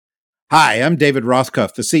Hi, I'm David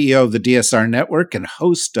Rothkopf, the CEO of the DSR Network and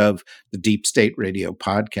host of the Deep State Radio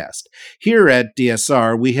podcast. Here at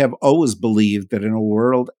DSR, we have always believed that in a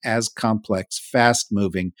world as complex,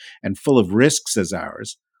 fast-moving, and full of risks as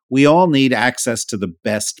ours, we all need access to the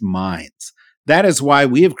best minds. That is why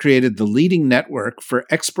we have created the leading network for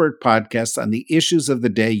expert podcasts on the issues of the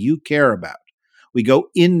day you care about. We go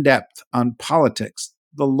in-depth on politics,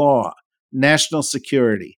 the law, national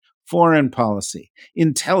security, foreign policy,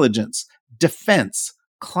 intelligence, defense,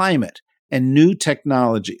 climate, and new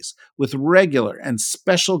technologies with regular and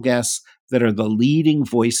special guests that are the leading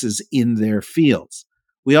voices in their fields.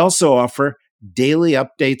 We also offer daily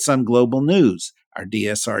updates on global news, our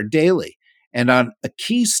DSR Daily, and on a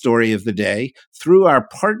key story of the day through our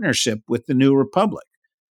partnership with the New Republic.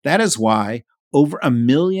 That is why over 1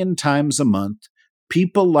 million times a month,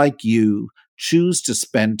 people like you choose to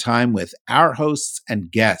spend time with our hosts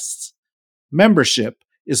and guests. Membership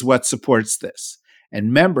is what supports this,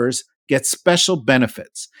 and members get special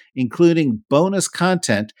benefits, including bonus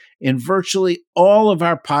content in virtually all of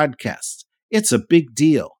our podcasts. It's a big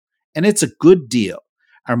deal, and it's a good deal.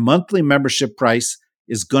 Our monthly membership price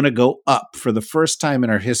is going to go up for the first time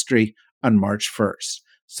in our history on March 1st.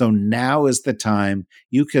 So now is the time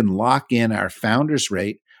you can lock in our founders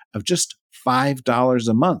rate of just $5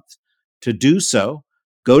 a month. To do so,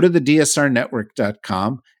 go to the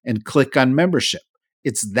DSRnetwork.com and click on membership.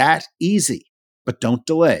 It's that easy, but don't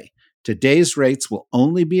delay. Today's rates will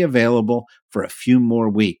only be available for a few more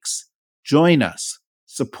weeks. Join us.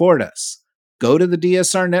 Support us. Go to the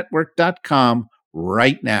DSRnetwork.com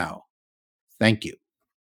right now. Thank you.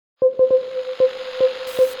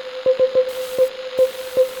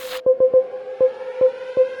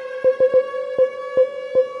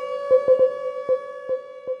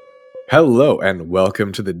 Hello and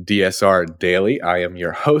welcome to the DSR Daily. I am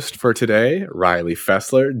your host for today, Riley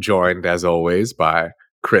Fessler, joined as always by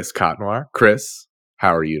Chris Cotnoir. Chris,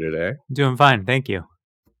 how are you today? Doing fine, thank you.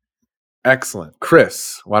 Excellent.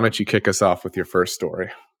 Chris, why don't you kick us off with your first story?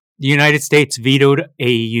 The United States vetoed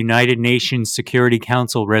a United Nations Security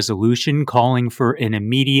Council resolution calling for an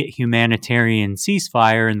immediate humanitarian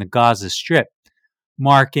ceasefire in the Gaza Strip,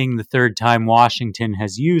 marking the third time Washington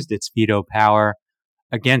has used its veto power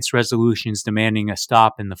against resolutions demanding a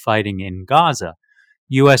stop in the fighting in Gaza.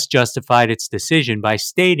 U.S. justified its decision by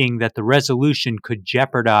stating that the resolution could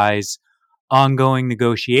jeopardize ongoing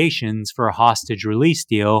negotiations for a hostage release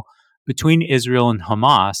deal between Israel and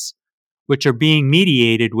Hamas, which are being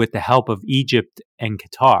mediated with the help of Egypt and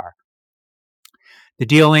Qatar. The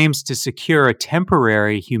deal aims to secure a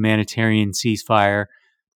temporary humanitarian ceasefire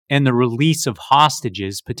and the release of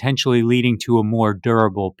hostages, potentially leading to a more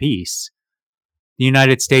durable peace. The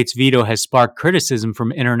United States veto has sparked criticism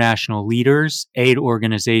from international leaders, aid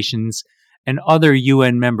organizations, and other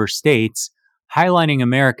UN member states, highlighting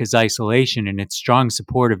America's isolation and its strong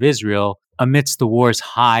support of Israel amidst the war's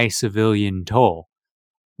high civilian toll.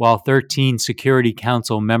 While 13 Security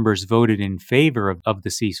Council members voted in favor of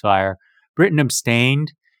the ceasefire, Britain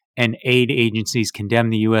abstained, and aid agencies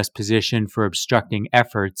condemned the U.S. position for obstructing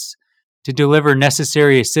efforts to deliver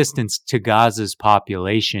necessary assistance to Gaza's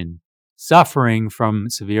population, suffering from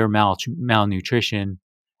severe malnutrition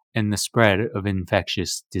and the spread of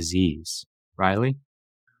infectious disease. Riley?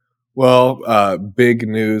 Well, big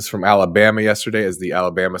news from Alabama yesterday as the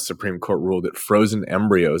Alabama Supreme Court ruled that frozen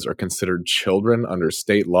embryos are considered children under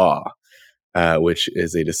state law, which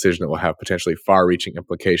is a decision that will have potentially far-reaching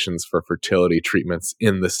implications for fertility treatments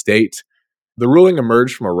in the state. The ruling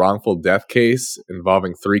emerged from a wrongful death case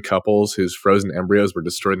involving 3 couples whose frozen embryos were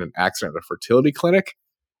destroyed in an accident at a fertility clinic.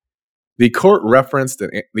 The court referenced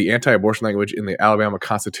the anti-abortion language in the Alabama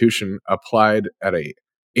Constitution applied at a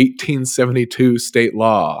 1872 state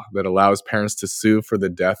law that allows parents to sue for the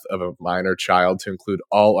death of a minor child to include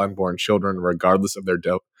all unborn children regardless of their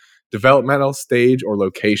developmental stage or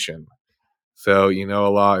location. So, a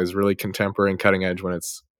law is really contemporary and cutting edge when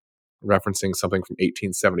it's referencing something from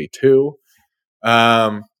 1872.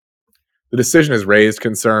 The decision has raised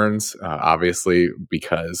concerns, obviously,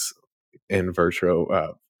 because in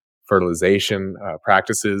vitro fertilization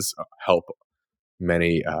practices help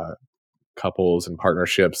many couples and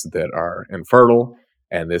partnerships that are infertile,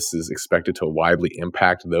 and this is expected to widely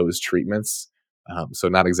impact those treatments. So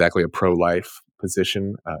not exactly a pro-life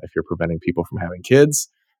position if you're preventing people from having kids,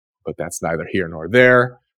 but that's neither here nor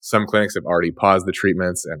there. Some clinics have already paused the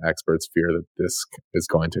treatments, and experts fear that this is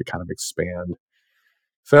going to kind of expand.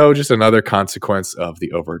 So just another consequence of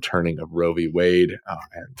the overturning of Roe v. Wade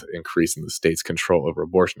and increasing the state's control over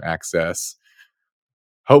abortion access.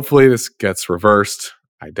 Hopefully this gets reversed.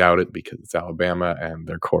 I doubt it because it's Alabama and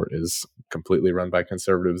their court is completely run by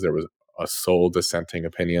conservatives. There was a sole dissenting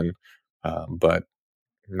opinion, but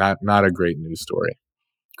not a great news story.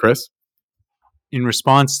 Chris? In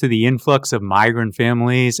response to the influx of migrant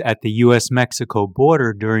families at the U.S.-Mexico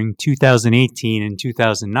border during 2018 and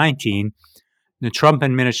 2019, the Trump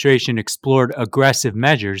administration explored aggressive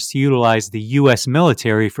measures to utilize the U.S.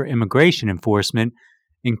 military for immigration enforcement,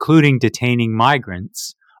 including detaining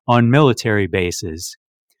migrants on military bases.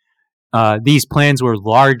 These plans were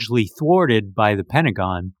largely thwarted by the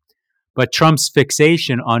Pentagon, but Trump's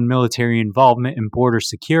fixation on military involvement in border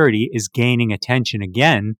security is gaining attention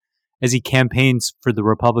again as he campaigns for the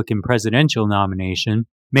Republican presidential nomination,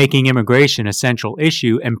 making immigration a central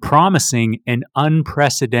issue and promising an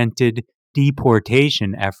unprecedented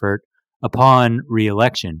deportation effort upon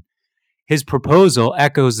re-election. His proposal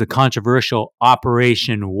echoes the controversial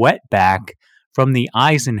Operation Wetback from the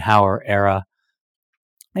Eisenhower era,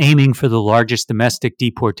 aiming for the largest domestic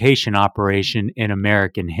deportation operation in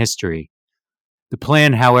American history. The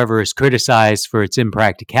plan, however, is criticized for its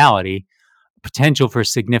impracticality, potential for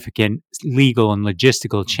significant legal and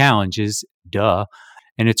logistical challenges,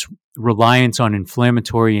 and its reliance on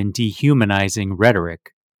inflammatory and dehumanizing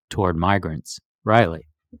rhetoric toward migrants. Riley.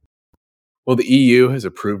 Well, the EU has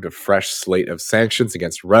approved a fresh slate of sanctions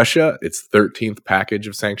against Russia, its 13th package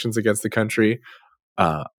of sanctions against the country,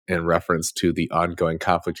 in reference to the ongoing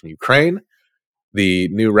conflict in Ukraine. The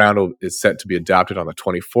new round is set to be adopted on the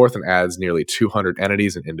 24th and adds nearly 200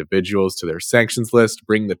 entities and individuals to their sanctions list,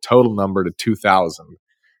 bringing the total number to 2,000.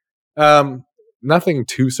 Nothing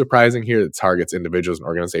too surprising here. It targets individuals and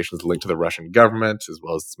organizations linked to the Russian government, as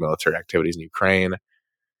well as its military activities in Ukraine,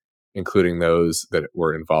 including those that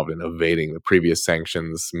were involved in evading the previous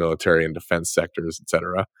sanctions, military and defense sectors,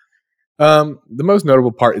 etc. The most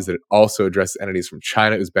notable part is that it also addresses entities from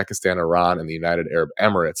China, Uzbekistan, Iran, and the United Arab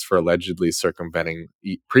Emirates for allegedly circumventing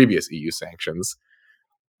previous EU sanctions.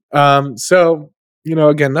 So,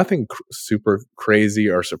 again, nothing super crazy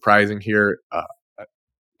or surprising here.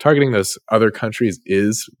 Targeting those other countries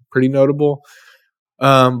is pretty notable.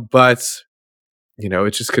 But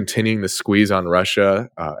it's just continuing the squeeze on Russia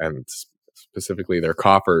and specifically their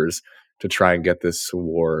coffers to try and get this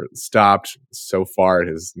war stopped. So far, it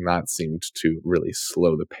has not seemed to really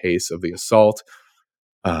slow the pace of the assault.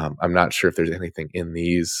 I'm not sure if there's anything in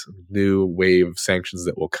these new wave of sanctions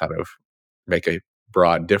that will kind of make a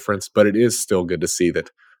broad difference, but it is still good to see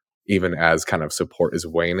that even as kind of support is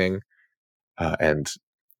waning and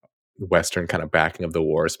Western kind of backing of the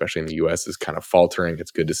war, especially in the U.S., is kind of faltering.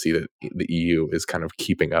 It's good to see that the EU is kind of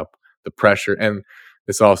keeping up the pressure. And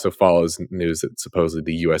this also follows news that supposedly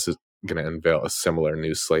the U.S. is going to unveil a similar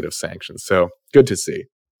new slate of sanctions. So good to see.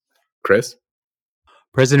 Chris?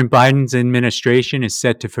 President Biden's administration is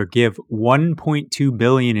set to forgive $1.2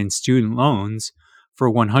 billion in student loans for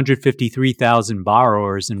 153,000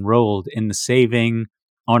 borrowers enrolled in the Saving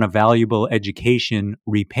on a Valuable Education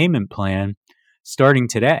repayment plan starting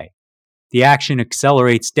today. The action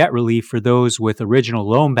accelerates debt relief for those with original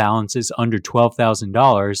loan balances under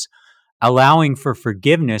 $12,000, allowing for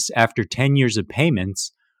forgiveness after 10 years of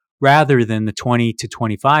payments rather than the 20 to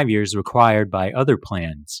 25 years required by other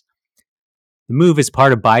plans. The move is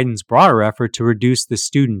part of Biden's broader effort to reduce the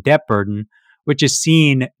student debt burden, which has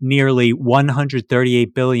seen nearly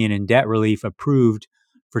 $138 billion in debt relief approved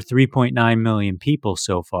for 3.9 million people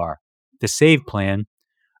so far. The SAVE plan,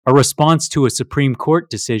 a response to a Supreme Court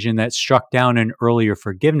decision that struck down an earlier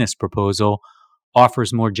forgiveness proposal,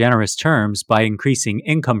 offers more generous terms by increasing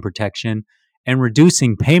income protection and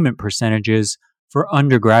reducing payment percentages for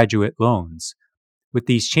undergraduate loans. With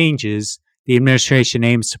these changes, the administration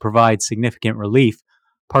aims to provide significant relief,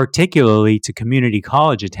 particularly to community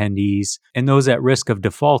college attendees and those at risk of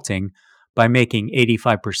defaulting, by making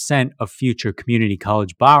 85% of future community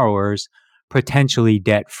college borrowers potentially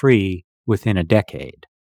debt-free within a decade.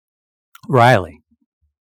 Riley.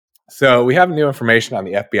 So we have new information on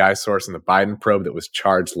the FBI source in the Biden probe that was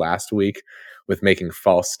charged last week with making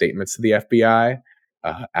false statements to the FBI,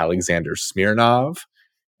 Alexander Smirnov.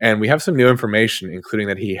 And we have some new information, including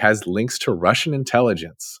that he has links to Russian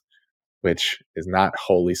intelligence, which is not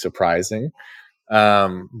wholly surprising,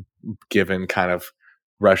 given kind of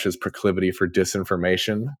Russia's proclivity for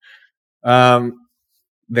disinformation.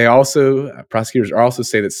 Prosecutors also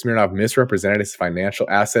say that Smirnov misrepresented his financial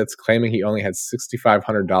assets, claiming he only had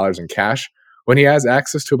 $6,500 in cash when he has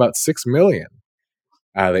access to about $6 million.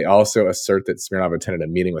 They also assert that Smirnov attended a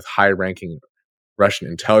meeting with high-ranking Russian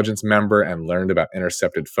intelligence member and learned about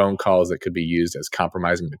intercepted phone calls that could be used as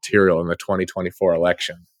compromising material in the 2024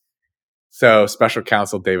 election. So special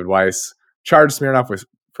counsel David Weiss charged Smirnov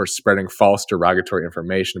for spreading false derogatory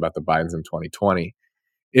information about the Bidens in 2020.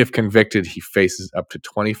 If convicted, he faces up to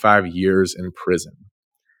 25 years in prison.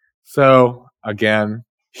 So, again,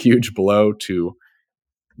 huge blow to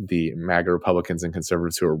the MAGA Republicans and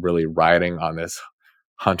conservatives who are really riding on this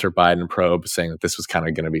Hunter Biden probe, saying that this was kind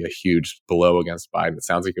of going to be a huge blow against Biden. It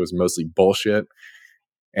sounds like it was mostly bullshit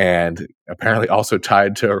and apparently also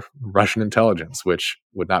tied to Russian intelligence, which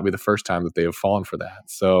would not be the first time that they have fallen for that.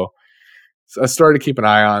 So a story to keep an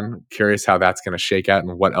eye on. Curious how that's going to shake out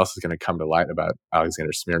and what else is going to come to light about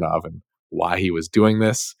Alexander Smirnov and why he was doing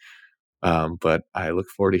this. But I look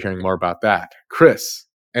forward to hearing more about that. Chris,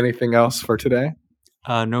 anything else for today?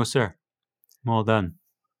 No, sir. Well done.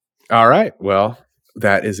 All right. Well,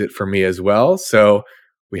 that is it for me as well. So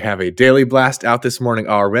we have a daily blast out this morning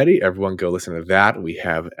already. Everyone go listen to that. We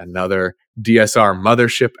have another DSR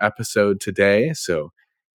Mothership episode today. So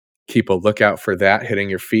keep a lookout for that hitting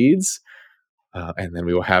your feeds. And then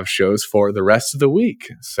we will have shows for the rest of the week.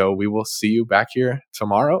 So we will see you back here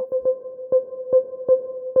tomorrow.